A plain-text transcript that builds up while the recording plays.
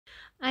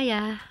Oh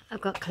yeah,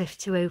 I've got Cliff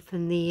to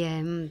open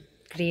the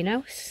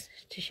greenhouse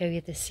to show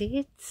you the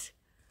seeds.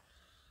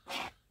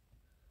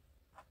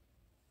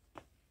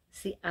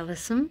 It's the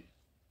Alison.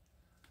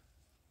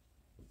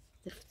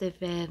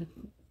 They've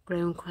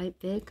grown quite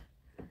big.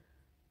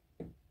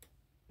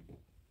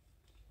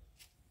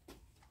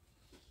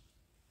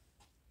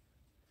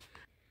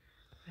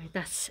 Right,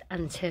 that's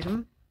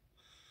anthurium,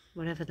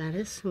 whatever that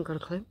is, I haven't got a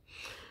clue.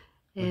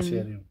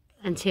 Anthurium.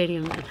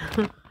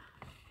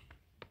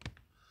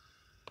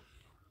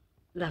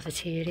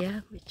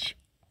 Lavateria, which,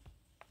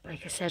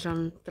 like I said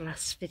on the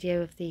last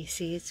video of the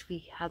seeds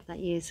we had that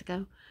years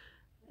ago,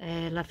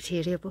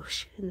 Lavateria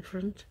bush in the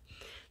front.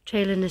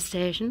 Trailing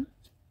nasturtium,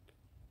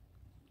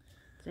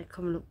 they're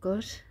coming up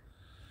good.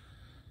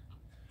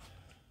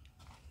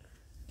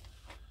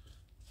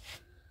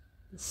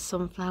 The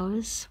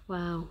sunflowers,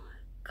 wow,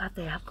 God,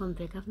 they have gone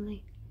big, haven't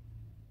they?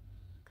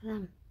 Look at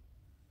them.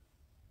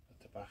 At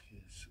the back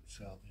is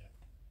salvia.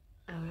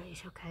 Oh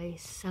right, okay,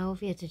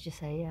 salvia did you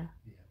say, yeah?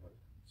 Yeah, but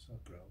it's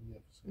not grown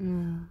yet. So.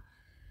 No.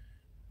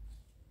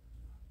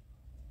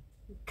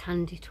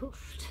 Candy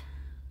tuft.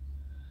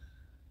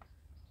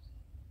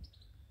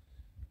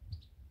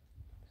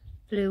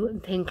 Blue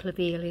and pink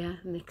lobelia,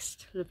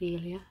 mixed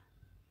lobelia.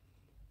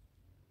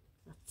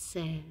 That's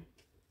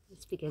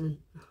it's beginning.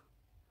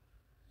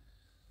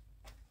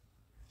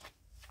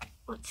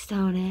 What's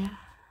down here?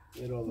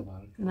 They're all the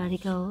marigolds.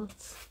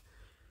 Marigolds.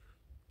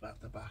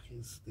 At the back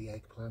is the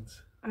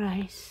eggplant.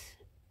 Right.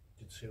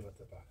 You can see at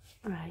the back.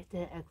 Right, the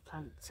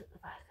eggplants at the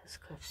back, as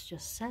Cliff's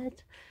just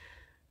said.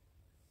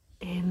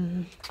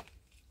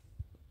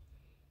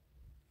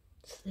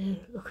 So they're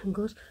looking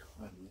good.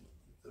 And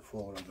the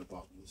four on the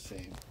bottom the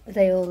same. Are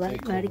they all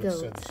like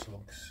marigolds?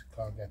 Slugs,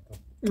 can't get them.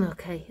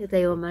 Okay, are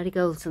they all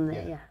marigolds in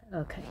there? Yeah.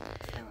 Okay.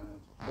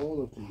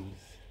 All of these.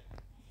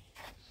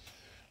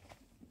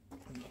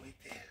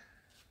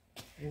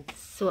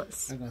 So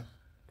what's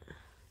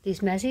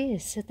these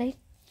mezzies? Are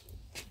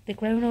they're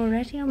grown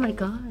already? Oh my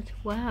God!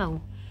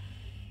 Wow.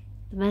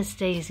 The mez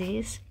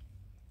daisies,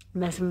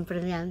 mesum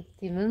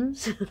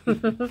brillianthemums.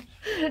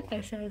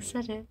 I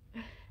said it.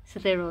 So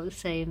they're all the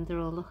same. They're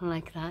all looking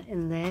like that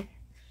in there.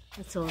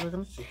 That's all of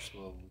them. 6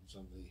 small ones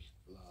and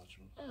the large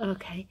one.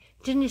 Okay.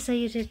 Didn't you say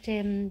you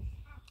did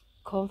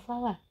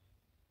cornflower?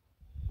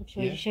 I'm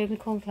sure you showed me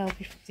cornflower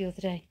the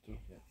other day.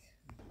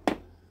 Yeah.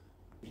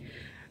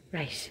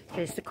 Right,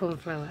 there's the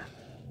cornflower.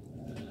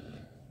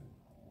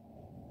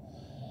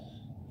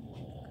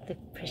 They're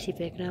pretty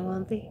big now,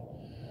 aren't they?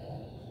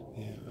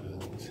 Yeah,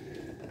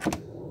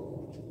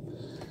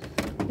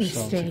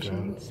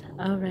 Nasturtiums.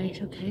 Oh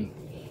right, okay.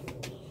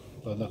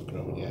 Well, not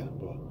grown yet,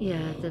 but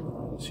yeah, they're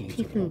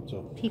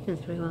peeping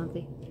through, aren't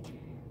they?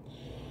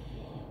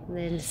 And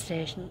they're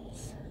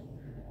nasturtiums.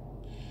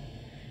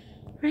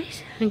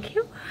 Right, thank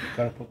you.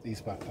 Gotta put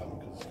these back on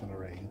because it's gonna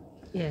rain.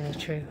 Yeah,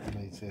 true.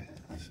 Later,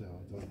 so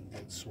I don't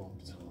get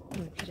swamped.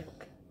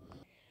 Okey-doke.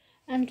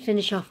 And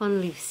finish off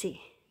on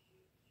Lucy.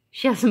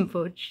 She hasn't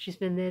budged. She's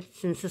been there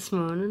since this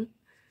morning.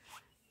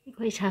 You're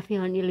quite happy,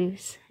 aren't you,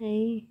 Luce?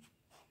 Hey.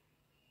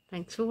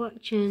 Thanks for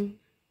watching.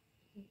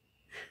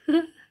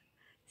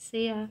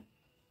 See ya.